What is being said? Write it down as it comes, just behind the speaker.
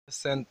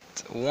Sent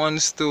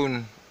one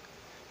stone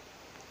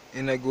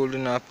in a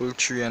golden apple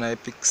tree and I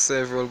picked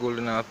several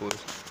golden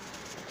apples.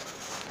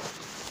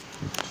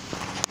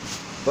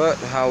 But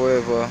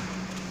however,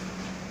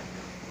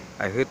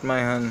 I hurt my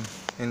hand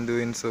in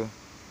doing so.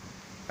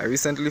 I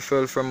recently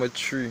fell from a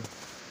tree.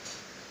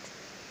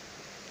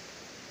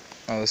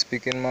 I was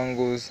picking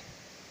mangoes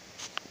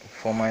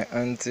for my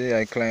auntie.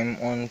 I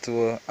climbed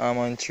onto an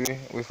almond tree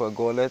with a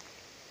gullet,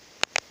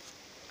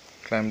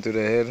 climbed to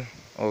the head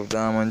of the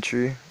almond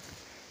tree,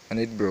 and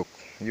it broke.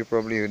 You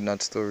probably heard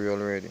that story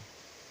already.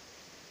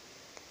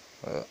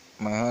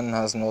 My hand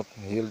has not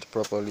healed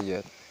properly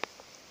yet.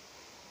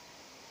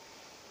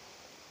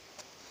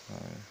 I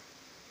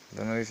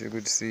don't know if you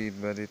could see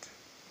it, but it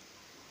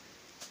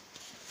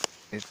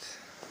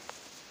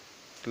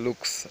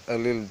looks a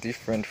little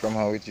different from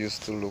how it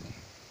used to look.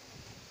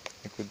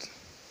 I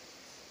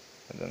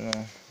don't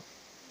know,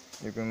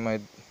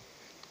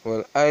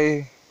 well,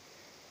 I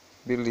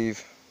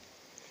believe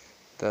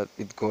that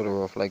it got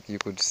rough, like you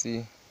could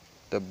see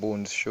the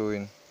bones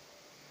showing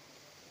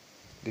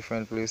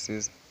different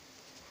places,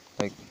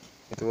 like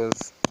it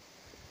was,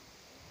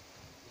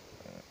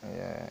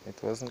 yeah,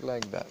 it wasn't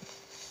like that.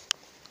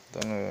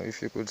 Don't know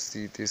if you could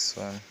see this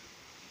one,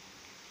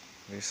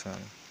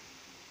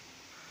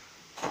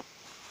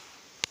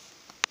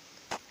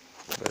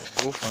 but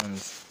both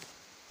hands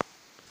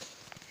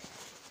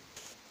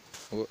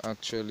were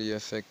actually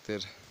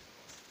affected.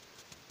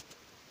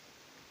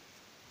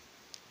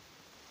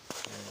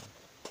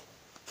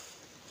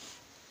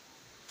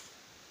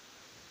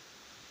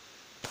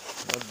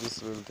 Not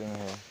this little thing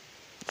here,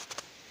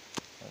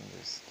 and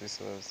this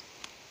was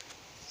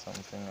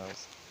something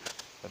else.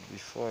 But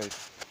before it,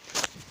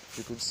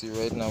 you could see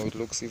right now it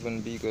looks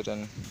even bigger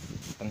than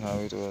how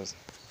it was.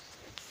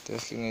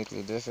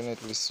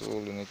 Definitely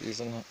swollen. It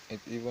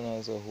even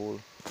has a hole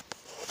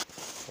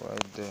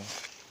right there.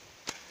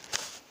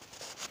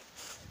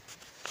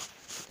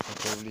 I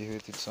probably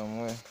hurt it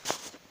somewhere,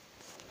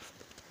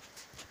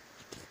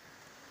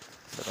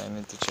 but I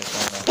need to check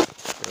on that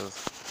because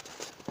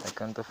I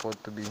can't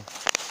afford to be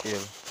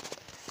ill.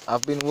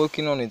 I've been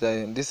working on it.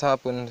 This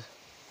happened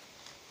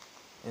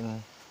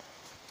in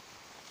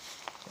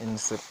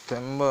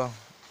September,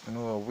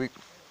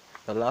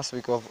 the last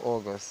week of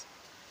August,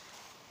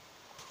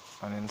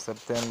 and in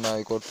September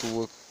I got to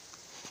work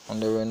on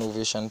the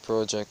renovation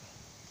project,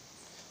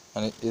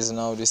 and it is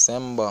now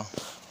December.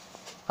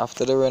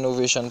 After the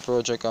renovation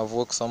project, I've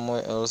worked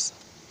somewhere else,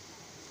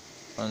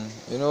 and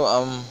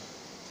I'm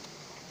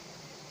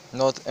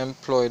not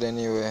employed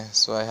anywhere,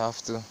 so I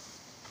have to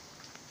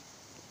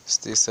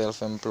stay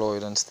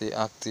self-employed and stay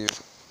active.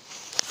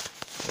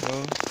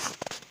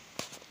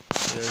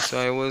 Yeah, so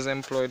I was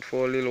employed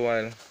for a little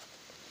while,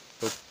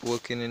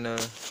 working in a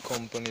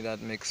company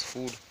that makes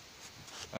food.